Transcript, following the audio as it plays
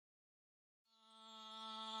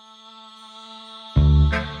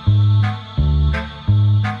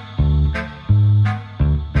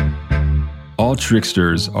All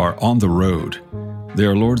tricksters are on the road. They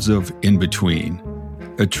are lords of in-between.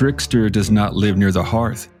 A trickster does not live near the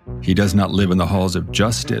hearth. He does not live in the halls of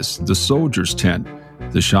justice, the soldier's tent,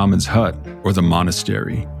 the shaman's hut, or the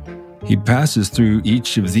monastery. He passes through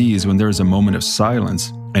each of these when there is a moment of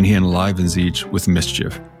silence, and he enlivens each with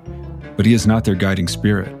mischief. But he is not their guiding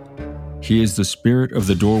spirit. He is the spirit of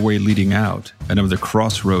the doorway leading out and of the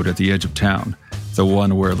crossroad at the edge of town, the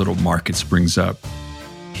one where a little market springs up.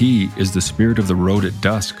 He is the spirit of the road at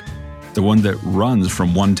dusk, the one that runs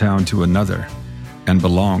from one town to another and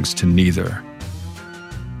belongs to neither.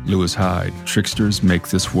 Lewis Hyde, Tricksters Make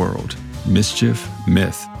This World, Mischief,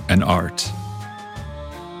 Myth, and Art.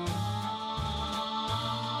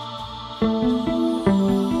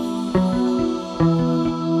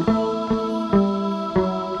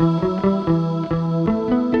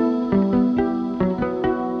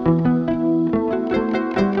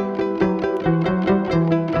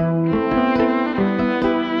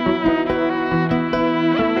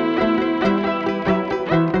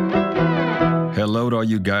 Hello to all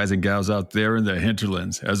you guys and gals out there in the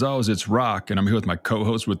hinterlands. As always, it's Rock, and I'm here with my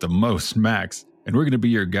co-host with the most, Max. And we're going to be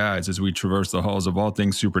your guides as we traverse the halls of all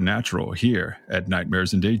things supernatural here at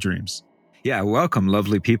Nightmares and Daydreams. Yeah, welcome,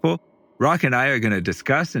 lovely people. Rock and I are going to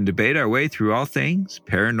discuss and debate our way through all things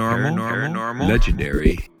paranormal,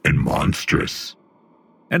 legendary, and monstrous.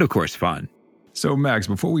 And of course, fun. So, Max,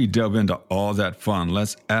 before we delve into all that fun,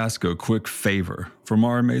 let's ask a quick favor from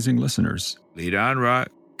our amazing listeners. Lead on, Rock.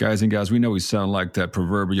 Guys and gals, we know we sound like that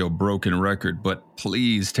proverbial broken record, but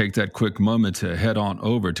please take that quick moment to head on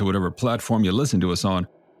over to whatever platform you listen to us on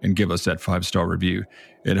and give us that 5-star review.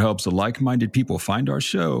 It helps like-minded people find our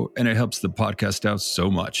show, and it helps the podcast out so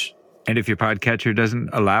much. And if your podcatcher doesn't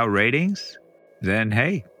allow ratings, then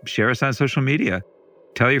hey, share us on social media.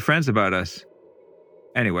 Tell your friends about us.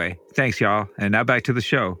 Anyway, thanks, y'all. And now back to the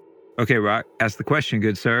show. Okay, Rock, ask the question,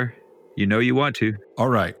 good sir. You know you want to. All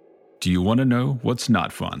right. Do you want to know what's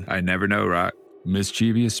not fun? I never know, Rock.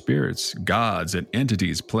 Mischievous spirits, gods, and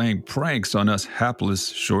entities playing pranks on us hapless,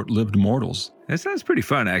 short-lived mortals. That sounds pretty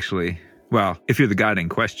fun, actually. Well, if you're the god in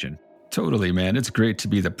question. Totally, man. It's great to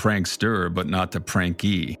be the prankster, but not the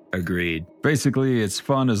prankee. Agreed. Basically, it's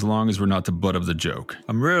fun as long as we're not the butt of the joke.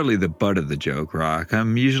 I'm rarely the butt of the joke, Rock.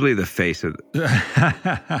 I'm usually the face of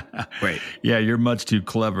the... Wait. Yeah, you're much too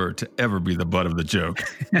clever to ever be the butt of the joke.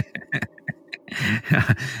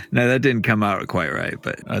 No, that didn't come out quite right,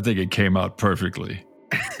 but... I think it came out perfectly.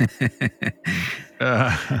 This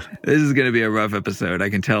is going to be a rough episode, I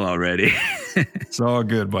can tell already. It's all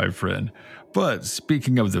good, my friend. But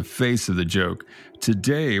speaking of the face of the joke,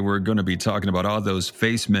 today we're going to be talking about all those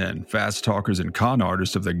face men, fast talkers, and con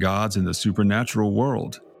artists of the gods in the supernatural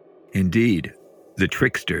world. Indeed, the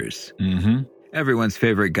tricksters. Mm-hmm. Everyone's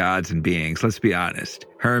favorite gods and beings, let's be honest.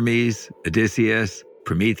 Hermes, Odysseus,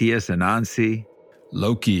 Prometheus, Anansi,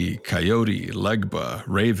 Loki, Coyote, Legba,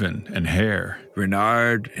 Raven, and Hare.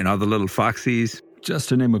 Renard, and all the little foxies. Just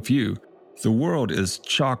to name a few. The world is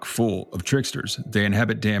chock full of tricksters. They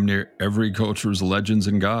inhabit damn near every culture's legends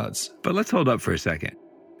and gods. But let's hold up for a second.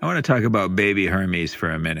 I want to talk about baby Hermes for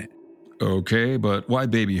a minute. Okay, but why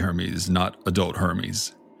baby Hermes, not adult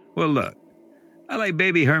Hermes? Well, look, I like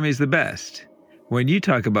baby Hermes the best. When you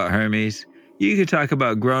talk about Hermes, you could talk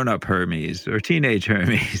about grown-up Hermes or teenage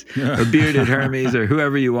Hermes or bearded Hermes or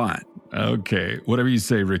whoever you want. Okay, whatever you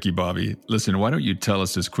say, Ricky Bobby. Listen, why don't you tell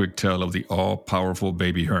us this quick tale of the all-powerful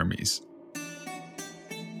baby Hermes?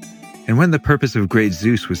 And when the purpose of great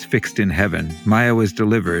Zeus was fixed in heaven, Maia was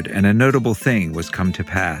delivered, and a notable thing was come to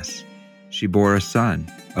pass. She bore a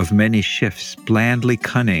son, of many shifts, blandly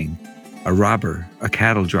cunning, a robber, a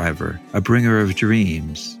cattle driver, a bringer of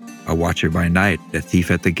dreams, a watcher by night, a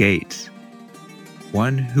thief at the gates.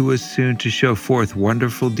 One who was soon to show forth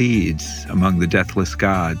wonderful deeds among the deathless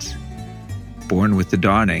gods. Born with the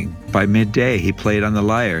dawning, by midday he played on the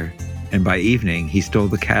lyre, and by evening he stole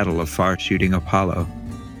the cattle of far-shooting Apollo.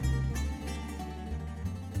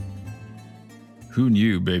 Who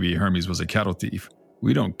knew baby Hermes was a cattle thief?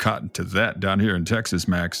 We don't cotton to that down here in Texas,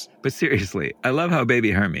 Max. But seriously, I love how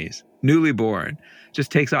baby Hermes, newly born,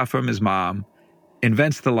 just takes off from his mom,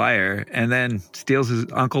 invents the lyre, and then steals his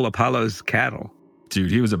uncle Apollo's cattle.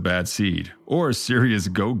 Dude, he was a bad seed, or a serious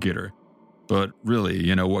go-getter. But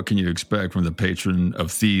really, what can you expect from the patron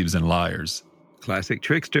of thieves and liars? Classic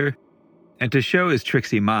trickster. And to show his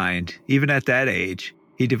tricksy mind, even at that age,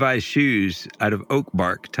 he devised shoes out of oak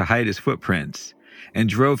bark to hide his footprints, and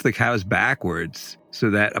drove the cows backwards so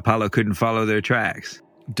that Apollo couldn't follow their tracks.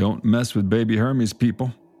 Don't mess with baby Hermes,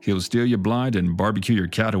 people. He'll steal you blind and barbecue your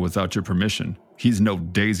cattle without your permission. He's no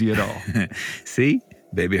daisy at all. See?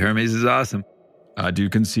 Baby Hermes is awesome. I do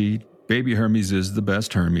concede, Baby Hermes is the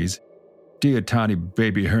best Hermes. Dear tiny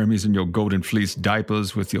baby Hermes in your golden fleece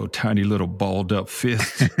diapers with your tiny little balled up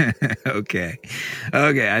fists. Okay,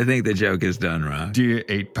 I think the joke is done wrong. Dear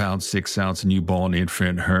 8-pound, 6-ounce newborn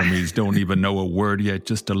infant Hermes, don't even know a word yet,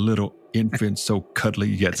 just a little infant so cuddly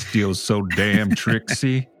yet still so damn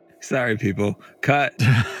tricksy. Sorry, people. Cut.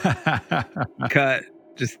 Cut.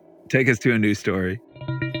 Just take us to a new story.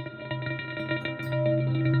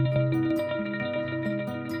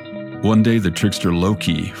 One day, the trickster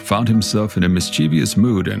Loki found himself in a mischievous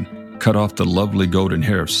mood and cut off the lovely golden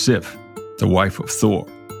hair of Sif, the wife of Thor.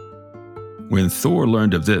 When Thor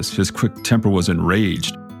learned of this, his quick temper was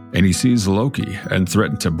enraged, and he seized Loki and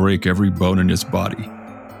threatened to break every bone in his body.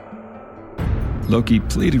 Loki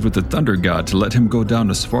pleaded with the thunder god to let him go down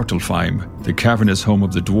to Svartalfheim, the cavernous home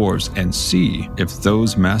of the dwarves, and see if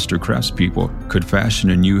those master craftspeople could fashion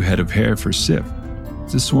a new head of hair for Sif,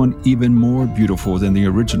 this one even more beautiful than the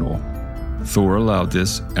original. Thor allowed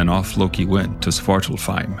this, and off Loki went to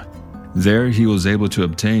Svartalfheim. There he was able to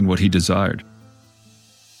obtain what he desired.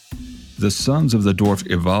 The sons of the dwarf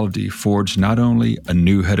Ivaldi forged not only a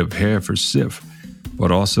new head of hair for Sif,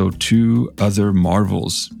 but also 2 other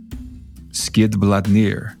marvels.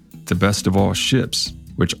 Skidbladnir, the best of all ships,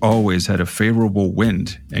 which always had a favorable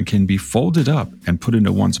wind and can be folded up and put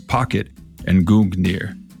into one's pocket, and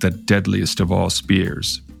Gungnir, the deadliest of all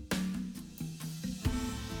spears.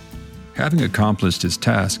 Having accomplished his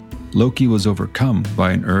task, Loki was overcome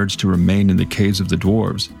by an urge to remain in the caves of the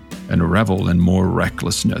dwarves and revel in more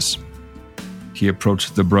recklessness. He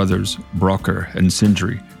approached the brothers Brokkr and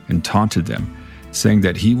Sindri and taunted them, saying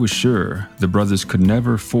that he was sure the brothers could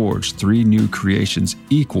never forge 3 new creations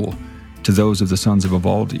equal to those of the sons of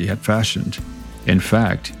Ivaldi had fashioned. In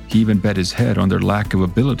fact, he even bet his head on their lack of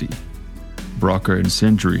ability. Brokkr and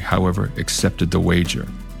Sindri, however, accepted the wager.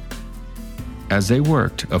 As they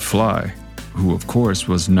worked, a fly, who of course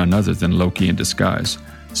was none other than Loki in disguise,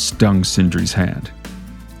 stung Sindri's hand.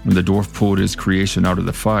 When the dwarf pulled his creation out of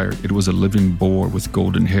the fire, it was a living boar with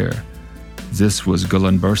golden hair. This was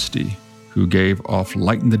Gullinbursti, who gave off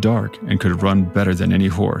light in the dark and could run better than any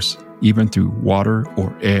horse, even through water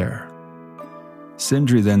or air.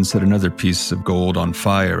 Sindri then set another piece of gold on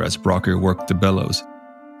fire as Brokkr worked the bellows.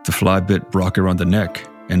 The fly bit Brokkr on the neck,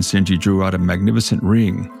 and Sindri drew out a magnificent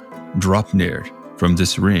ring, Draupnir. From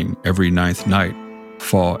this ring, every 9th night,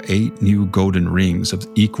 fall 8 new golden rings of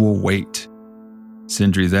equal weight.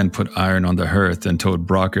 Sindri then put iron on the hearth and told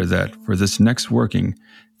Brokkr that for this next working,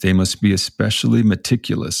 they must be especially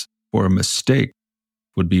meticulous, for a mistake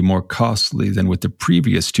would be more costly than with the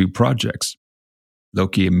previous 2 projects.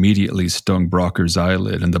 Loki immediately stung Brokkr's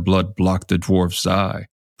eyelid, and the blood blocked the dwarf's eye,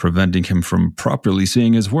 preventing him from properly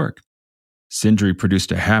seeing his work. Sindri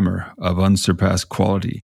produced a hammer of unsurpassed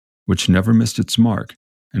quality, which never missed its mark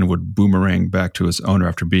and would boomerang back to its owner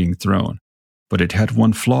after being thrown. But it had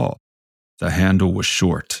one flaw. The handle was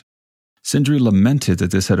short. Sindri lamented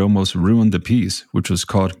that this had almost ruined the piece, which was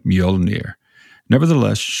called Mjolnir.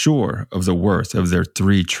 Nevertheless, sure of the worth of their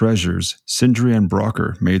 3 treasures, Sindri and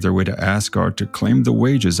Brokkr made their way to Asgard to claim the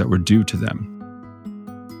wages that were due to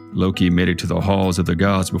them. Loki made it to the halls of the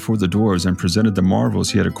gods before the dwarves and presented the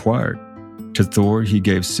marvels he had acquired. To Thor he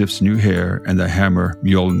gave Sif's new hair and the hammer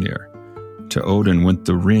Mjolnir. To Odin went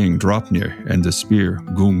the ring Draupnir and the spear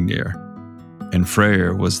Gungnir. And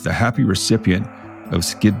Freyr was the happy recipient of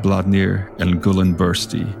Skidbladnir and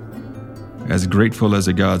Gullinbursti. As grateful as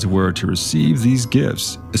the gods were to receive these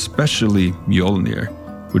gifts, especially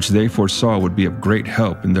Mjolnir, which they foresaw would be of great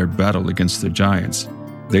help in their battle against the giants,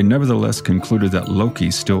 they nevertheless concluded that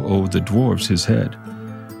Loki still owed the dwarves his head.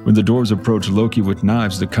 When the dwarves approached Loki with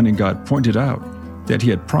knives, the cunning god pointed out that he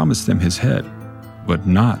had promised them his head, but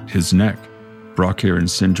not his neck. Brokkr and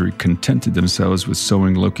Sindri contented themselves with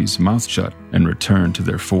sewing Loki's mouth shut and returned to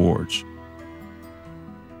their forge.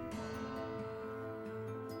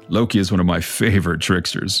 Loki is one of my favorite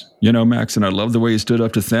tricksters. You know, Max, and I love the way he stood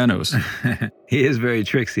up to Thanos. He is very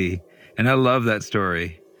tricksy, and I love that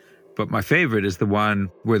story. But my favorite is the one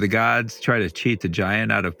where the gods try to cheat the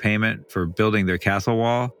giant out of payment for building their castle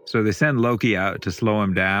wall. So they send Loki out to slow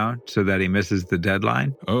him down so that he misses the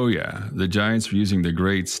deadline. Oh yeah, the giants were using the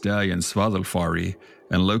great stallion Svalfari,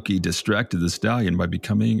 and Loki distracted the stallion by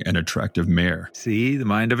becoming an attractive mare. See, the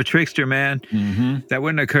mind of a trickster, man. Mm-hmm. That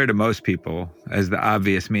wouldn't occur to most people as the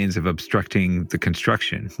obvious means of obstructing the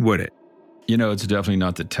construction, would it? You know, it's definitely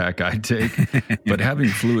not the tack I'd take, but having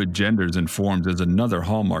fluid genders and forms is another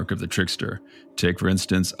hallmark of the trickster. Take, for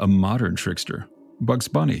instance, a modern trickster, Bugs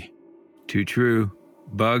Bunny. Too true.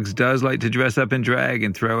 Bugs does like to dress up in drag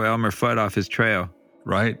and throw Elmer Fudd off his trail.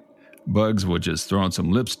 Right? Bugs would just throw on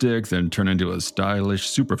some lipstick, then turn into a stylish,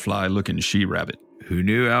 Superfly-looking she-rabbit. Who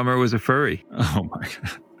knew Elmer was a furry? Oh my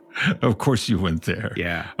God. Of course you went there.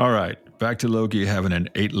 Yeah. All right, back to Loki having an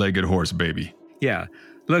 8-legged horse baby. Yeah.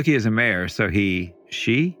 Loki is a mare, so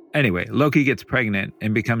she? Anyway, Loki gets pregnant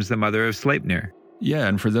and becomes the mother of Sleipnir. Yeah,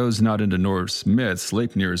 and for those not into Norse myths,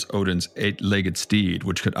 Sleipnir is Odin's 8-legged steed,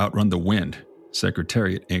 which could outrun the wind.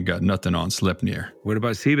 Secretariat ain't got nothing on Sleipnir. What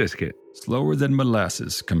about Seabiscuit? Slower than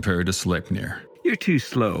molasses compared to Sleipnir. You're too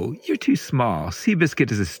slow. You're too small.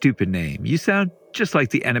 Seabiscuit is a stupid name. You sound just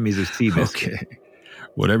like the enemies of Seabiscuit. Okay.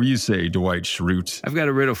 Whatever you say, Dwight Schrute. I've got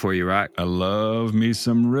a riddle for you, Rock. I love me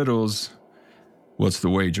some riddles. What's the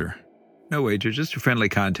wager? No wager, just a friendly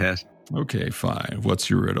contest. Okay, fine. What's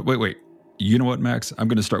your riddle? Wait. You know what, Max? I'm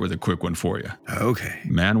going to start with a quick one for you. Okay.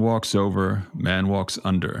 Man walks over, man walks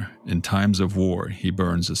under. In times of war, he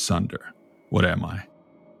burns asunder. What am I?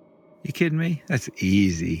 You kidding me? That's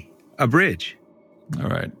easy. A bridge. All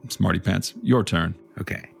right, Smarty Pants, your turn.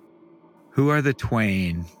 Okay. Who are the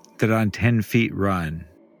twain that on 10 feet run?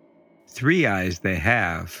 3 eyes they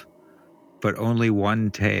have, but only 1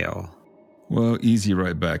 tail. Well, easy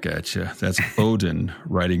right back at you. That's Odin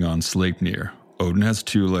riding on Sleipnir. Odin has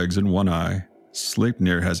 2 legs and 1 eye.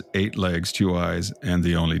 Sleipnir has 8 legs, 2 eyes, and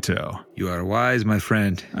the only tail. You are wise, my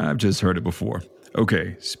friend. I've just heard it before.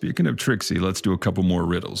 Okay, speaking of Trixie, let's do a couple more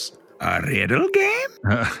riddles. A riddle game?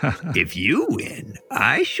 If you win,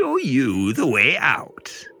 I show you the way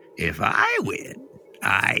out. If I win,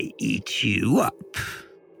 I eat you up.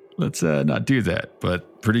 Let's not do that,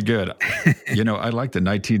 but pretty good. I like the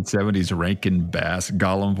 1970s Rankin Bass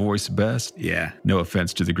Gollum voice best. Yeah. No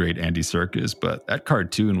offense to the great Andy Serkis, but that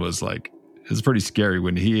cartoon was it was pretty scary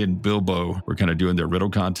when he and Bilbo were kind of doing their riddle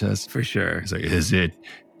contest. For sure. He's like, is it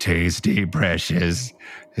tasty, precious?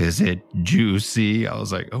 Is it juicy? I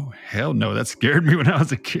was like, oh, hell no. That scared me when I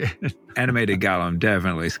was a kid. Animated Gollum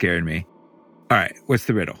definitely scared me. All right, what's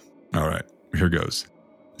the riddle? All right, here goes.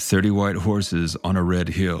 30 white horses on a red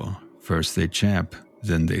hill. First they champ,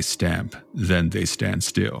 then they stamp, then they stand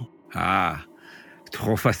still. Ah,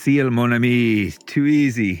 trop facile, mon ami. Too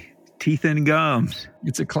easy. Teeth and gums.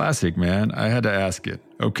 It's a classic, man. I had to ask it.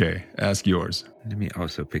 Okay, ask yours. Let me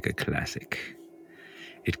also pick a classic.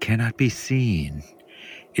 It cannot be seen.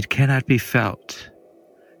 It cannot be felt.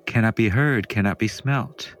 Cannot be heard, cannot be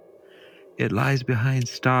smelt. It lies behind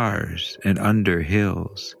stars and under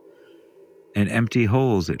hills. And empty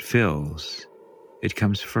holes it fills. It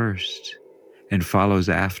comes first and follows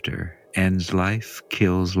after. Ends life,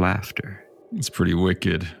 kills laughter. It's pretty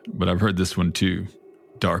wicked, but I've heard this one too.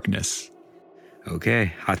 Darkness.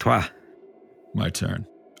 Okay, à toi. My turn.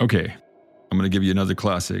 Okay, I'm going to give you another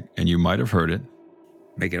classic, and you might have heard it.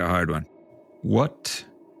 Make it a hard one. What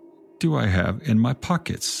do I have in my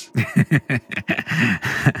pockets?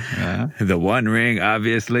 The One Ring,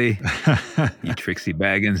 obviously. You Trixie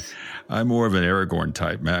Baggins. I'm more of an Aragorn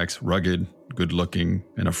type, Max. Rugged, good-looking,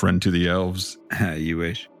 and a friend to the elves. You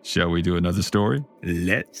wish. Shall we do another story?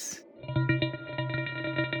 Let's.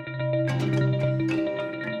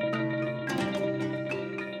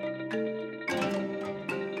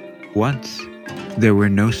 Once, there were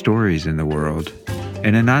no stories in the world,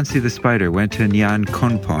 and Anansi the spider went to Nyan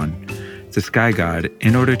Konpon, the sky god,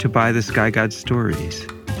 in order to buy the sky god's stories.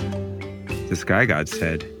 The sky god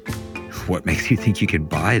said, "What makes you think you can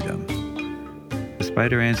buy them?" The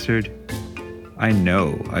spider answered, "I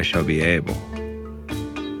know I shall be able."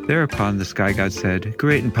 Thereupon the sky god said,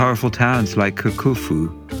 "Great and powerful towns like Kukufu,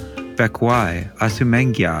 Bekwai,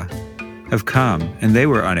 Asumengya have come, and they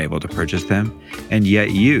were unable to purchase them, and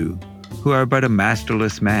yet you, who are but a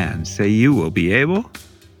masterless man, say you will be able?"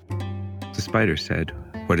 The spider said,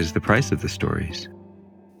 "What is the price of the stories?"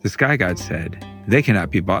 The sky god said, "They cannot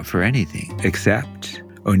be bought for anything except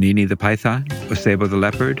Onini the python, Osebo the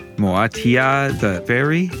leopard, Moatia the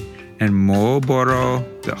fairy, and Mooboro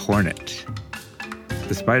the hornet."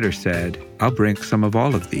 The spider said, "I'll bring some of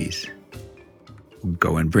all of these."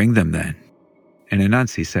 "Go and bring them then." And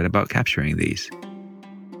Anansi set about capturing these.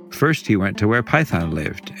 First he went to where Python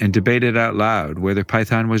lived and debated out loud whether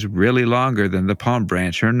Python was really longer than the palm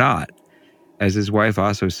branch or not, as his wife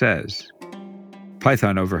also says.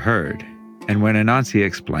 Python overheard, and when Anansi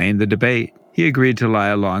explained the debate, he agreed to lie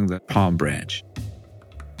along the palm branch.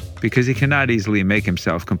 Because he cannot easily make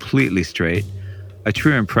himself completely straight, a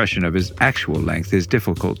true impression of his actual length is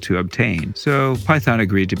difficult to obtain, so Python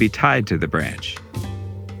agreed to be tied to the branch.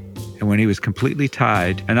 And when he was completely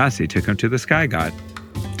tied, Anansi took him to the sky god.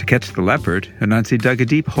 To catch the leopard, Anansi dug a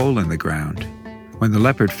deep hole in the ground. When the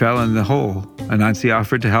leopard fell in the hole, Anansi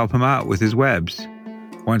offered to help him out with his webs.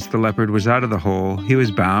 Once the leopard was out of the hole, he was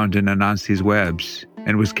bound in Anansi's webs,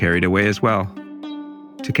 and was carried away as well.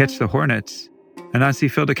 To catch the hornets,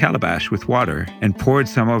 Anansi filled a calabash with water and poured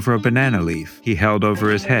some over a banana leaf he held over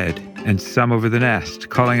his head and some over the nest,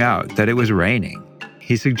 calling out that it was raining.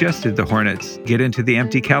 He suggested the hornets get into the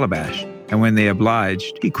empty calabash, and when they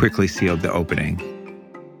obliged, he quickly sealed the opening.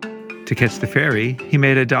 To catch the fairy, he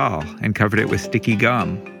made a doll and covered it with sticky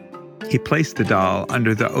gum. He placed the doll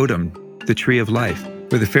under the odum, the tree of life,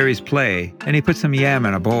 where the fairies play, and he put some yam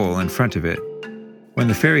in a bowl in front of it. When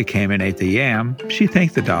the fairy came and ate the yam, she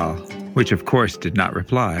thanked the doll, which of course did not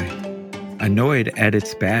reply. Annoyed at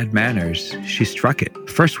its bad manners, she struck it,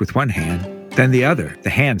 first with one hand, then the other. The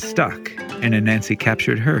hand stuck, and Anansi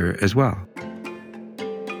captured her as well.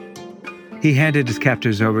 He handed his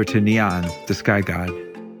captors over to Nian, the sky god.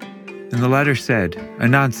 And the latter said,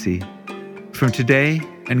 Anansi, from today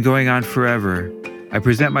and going on forever, I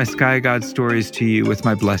present my sky god stories to you with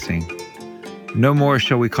my blessing. No more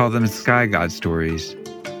shall we call them sky god stories,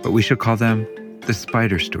 but we shall call them the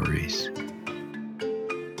spider stories.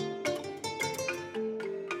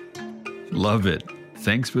 Love it.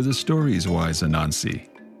 Thanks for the stories, wise Anansi.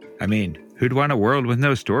 I mean, who'd want a world with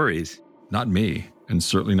no stories? Not me, and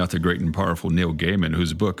certainly not the great and powerful Neil Gaiman,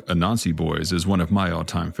 whose book Anansi Boys is one of my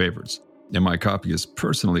all-time favorites. And my copy is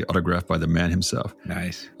personally autographed by the man himself.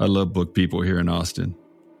 Nice. I love book people here in Austin.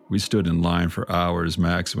 We stood in line for hours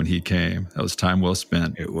max when he came. That was time well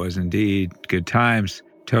spent. It was indeed. Good times.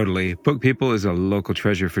 Totally. Book People is a local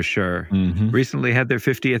treasure for sure. Recently had their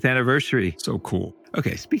 50th anniversary. So cool.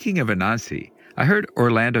 Okay, speaking of Anansi, I heard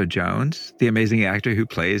Orlando Jones, the amazing actor who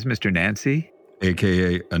plays Mr. Nancy.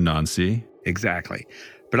 AKA Anansi. Exactly.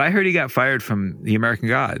 But I heard he got fired from The American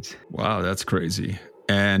Gods. Wow, that's crazy.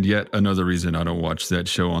 And yet another reason I don't watch that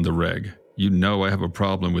show on the reg. You know I have a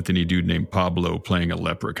problem with any dude named Pablo playing a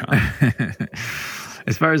leprechaun.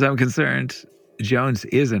 As far as I'm concerned, Jones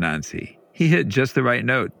is Anansi. He hit just the right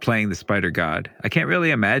note playing the spider god. I can't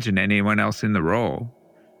really imagine anyone else in the role,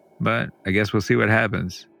 but I guess we'll see what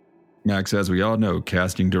happens. Max, as we all know,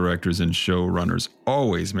 casting directors and showrunners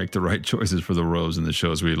always make the right choices for the roles in the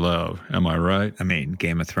shows we love. Am I right? I mean,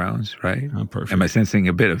 Game of Thrones, right? Oh, perfect. Am I sensing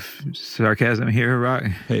a bit of sarcasm here, Rock?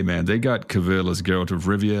 Hey, man, they got Cavill as Geralt of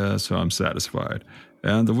Rivia, so I'm satisfied.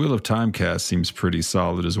 And the Wheel of Time cast seems pretty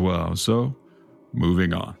solid as well. So,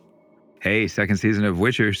 moving on. Hey, second season of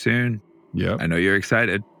Witcher soon. Yep. I know you're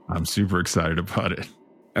excited. I'm super excited about it.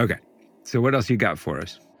 Okay, so what else you got for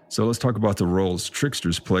us? So let's talk about the roles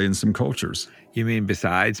tricksters play in some cultures. You mean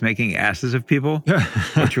besides making asses of people?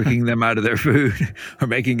 Or tricking them out of their food? Or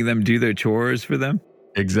making them do their chores for them?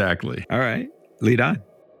 Exactly. All right, lead on.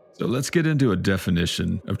 So let's get into a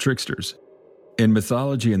definition of tricksters. In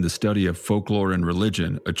mythology and the study of folklore and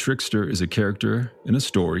religion, a trickster is a character in a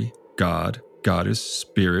story, god, goddess,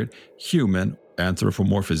 spirit, human,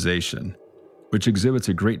 anthropomorphization, which exhibits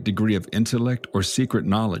a great degree of intellect or secret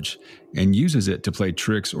knowledge and uses it to play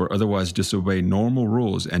tricks or otherwise disobey normal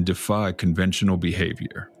rules and defy conventional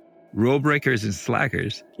behavior. Rule breakers and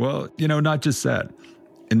slackers? Well, not just that.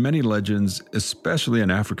 In many legends, especially in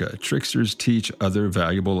Africa, tricksters teach other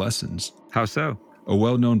valuable lessons. How so? A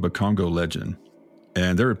well-known Bakongo legend,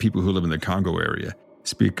 and there are people who live in the Congo area,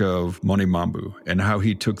 speak of Moni Mambu and how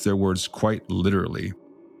he took their words quite literally.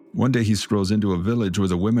 One day he strolls into a village where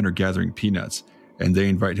the women are gathering peanuts, and they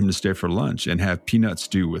invite him to stay for lunch and have peanut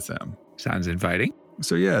stew with them. Sounds inviting.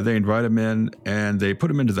 So yeah, they invite him in, and they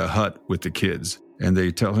put him into the hut with the kids, and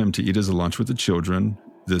they tell him to eat as a lunch with the children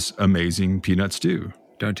this amazing peanut stew.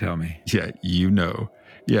 Don't tell me. Yeah, you know.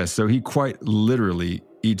 Yeah, so he quite literally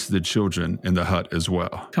eats the children in the hut as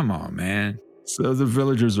well. Come on, man. So the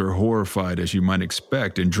villagers are horrified, as you might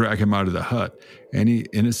expect, and drag him out of the hut. And he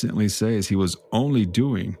innocently says he was only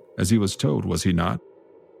doing as he was told, was he not?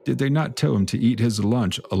 Did they not tell him to eat his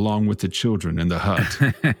lunch along with the children in the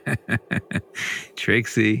hut?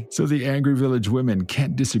 Trixie. So the angry village women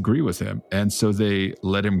can't disagree with him, and so they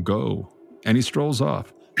let him go. And he strolls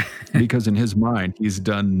off, because in his mind, he's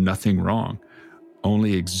done nothing wrong,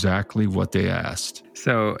 only exactly what they asked.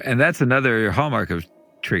 So, and that's another hallmark of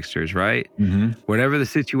tricksters, right? Mm-hmm. Whatever the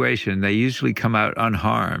situation, they usually come out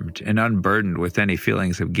unharmed and unburdened with any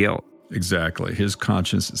feelings of guilt. Exactly. His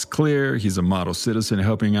conscience is clear. He's a model citizen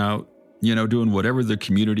helping out, doing whatever the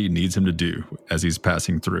community needs him to do as he's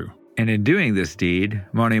passing through. And in doing this deed,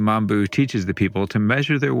 Moni Mambu teaches the people to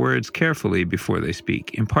measure their words carefully before they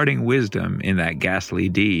speak, imparting wisdom in that ghastly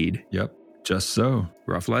deed. Yep, just so.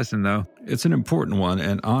 Rough lesson, though. It's an important one,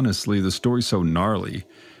 and honestly, the story's so gnarly,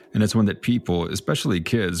 and it's one that people, especially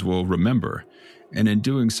kids, will remember. And in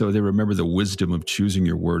doing so, they remember the wisdom of choosing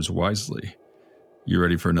your words wisely. You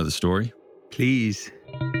ready for another story? Please.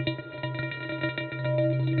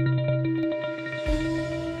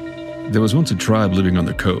 There was once a tribe living on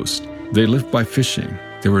the coast. They lived by fishing.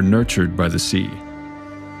 They were nurtured by the sea.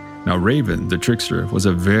 Now Raven, the trickster, was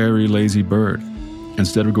a very lazy bird.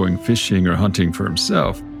 Instead of going fishing or hunting for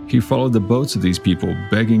himself, he followed the boats of these people,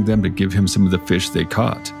 begging them to give him some of the fish they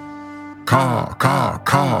caught. "Caw, caw,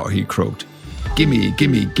 caw," he croaked. "Gimme,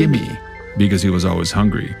 gimme, gimme," because he was always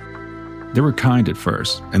hungry. They were kind at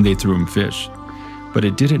first, and they threw him fish. But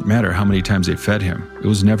it didn't matter how many times they fed him. It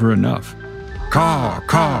was never enough. "Caw,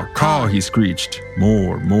 caw, caw," he screeched.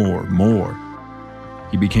 More, more, more.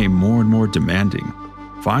 He became more and more demanding.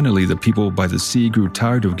 Finally, the people by the sea grew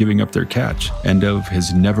tired of giving up their catch and of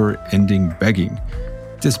his never-ending begging.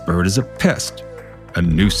 "This bird is a pest, a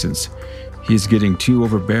nuisance. He is getting too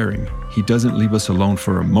overbearing. He doesn't leave us alone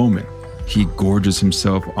for a moment. He gorges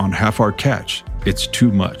himself on half our catch. It's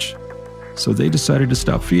too much." So they decided to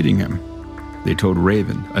stop feeding him. They told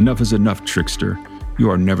Raven, "Enough is enough, trickster.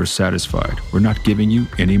 You are never satisfied. We're not giving you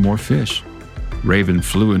any more fish." Raven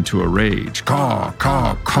flew into a rage. "Caw,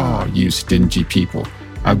 caw, caw, you stingy people.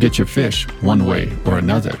 I'll get your fish one way or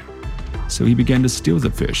another." So he began to steal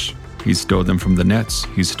the fish. He stole them from the nets.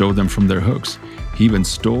 He stole them from their hooks. He even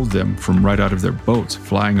stole them from right out of their boats,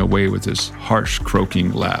 flying away with his harsh,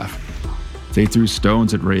 croaking laugh. They threw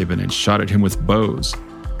stones at Raven and shot at him with bows.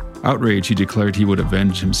 Outraged, he declared he would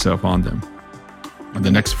avenge himself on them. "On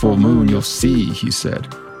the next full moon, you'll see," he said.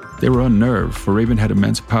 They were unnerved, for Raven had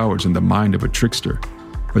immense powers in the mind of a trickster.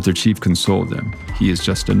 But their chief consoled them. "He is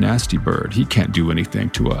just a nasty bird. He can't do anything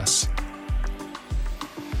to us."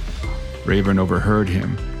 Raven overheard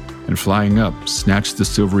him, and flying up, snatched the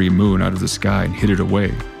silvery moon out of the sky and hid it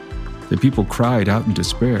away. The people cried out in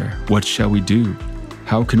despair, "What shall we do?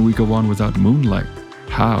 How can we go on without moonlight?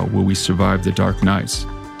 How will we survive the dark nights?"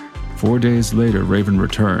 4 days later, Raven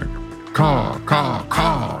returned. "Caw, caw,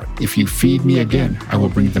 caw. If you feed me again, I will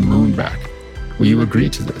bring the moon back. Will you agree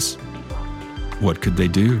to this?" What could they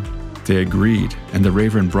do? They agreed, and the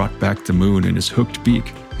Raven brought back the moon in his hooked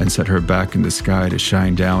beak and set her back in the sky to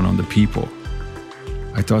shine down on the people.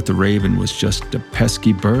 "I thought the Raven was just a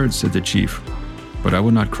pesky bird," said the chief, "but I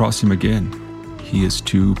will not cross him again. He is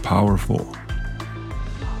too powerful."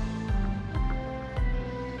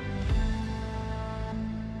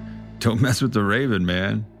 Don't mess with the Raven,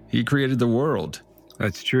 man. He created the world.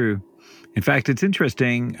 That's true. In fact, it's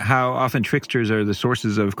interesting how often tricksters are the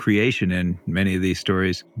sources of creation in many of these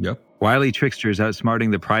stories. Yep. Wily tricksters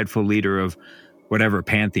outsmarting the prideful leader of whatever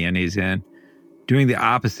pantheon he's in, doing the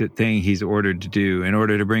opposite thing he's ordered to do in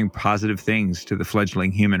order to bring positive things to the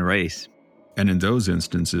fledgling human race. And in those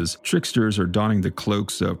instances, tricksters are donning the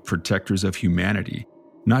cloaks of protectors of humanity,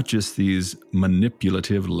 not just these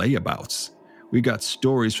manipulative layabouts. We got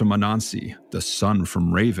stories from Anansi, the son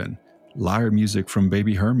from Raven, lyre music from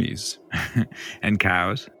baby Hermes. And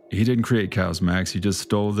cows. He didn't create cows, Max. He just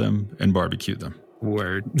stole them and barbecued them.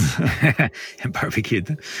 Word. And barbecued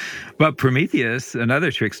them. But Prometheus, another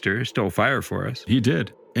trickster, stole fire for us. He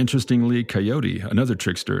did. Interestingly, Coyote, another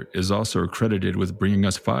trickster, is also credited with bringing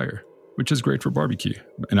us fire, which is great for barbecue.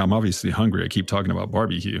 And I'm obviously hungry. I keep talking about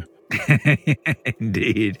barbecue.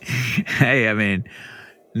 Indeed. Hey, I mean,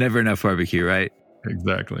 never enough barbecue, right?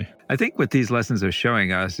 Exactly. I think what these lessons are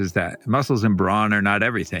showing us is that muscles and brawn are not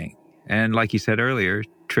everything. And like you said earlier,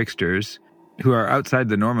 tricksters who are outside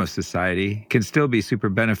the norm of society can still be super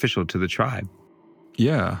beneficial to the tribe.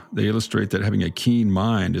 Yeah, they illustrate that having a keen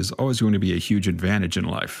mind is always going to be a huge advantage in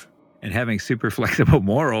life. And having super flexible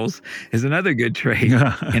morals is another good trait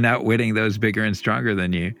in outwitting those bigger and stronger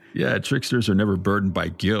than you. Yeah, tricksters are never burdened by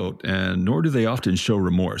guilt, and nor do they often show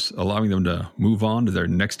remorse, allowing them to move on to their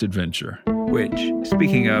next adventure. Which,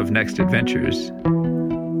 speaking of next adventures,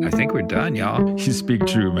 I think we're done, y'all. You speak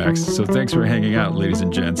true, Max. So thanks for hanging out, ladies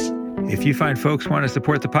and gents. If you find folks want to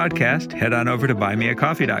support the podcast, head on over to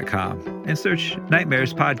buymeacoffee.com and search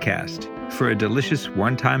Nightmares Podcast for a delicious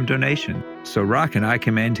one-time donation so Rock and I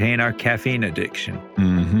can maintain our caffeine addiction.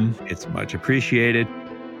 It's much appreciated.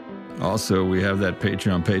 Also, we have that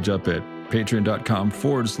Patreon page up at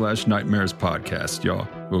patreon.com/Nightmares Podcast, y'all.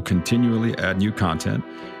 We'll continually add new content,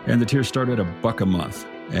 and the tiers start at $1 a month,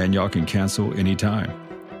 and y'all can cancel anytime.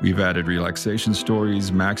 We've added relaxation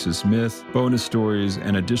stories, Max's Myth, bonus stories,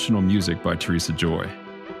 and additional music by Teresa Joy.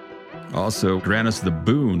 Also, grant us the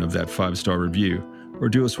boon of that 5-star review, or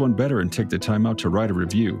do us one better and take the time out to write a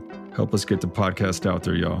review. Help us get the podcast out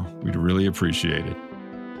there, y'all. We'd really appreciate it.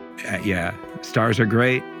 Yeah, stars are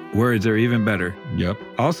great. Words are even better. Yep.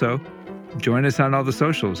 Also, join us on all the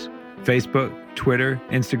socials, Facebook, Twitter,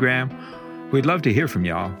 Instagram. We'd love to hear from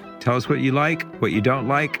y'all. Tell us what you like, what you don't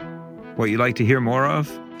like, what you'd like to hear more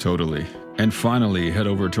of. Totally. And finally, head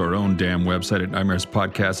over to our own damn website at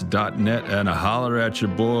nightmarespodcast.net and holler at your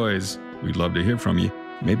boys. We'd love to hear from you.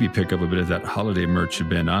 Maybe pick up a bit of that holiday merch you've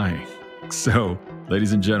been eyeing. So,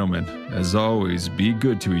 ladies and gentlemen, as always, be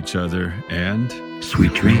good to each other and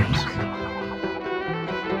sweet dreams.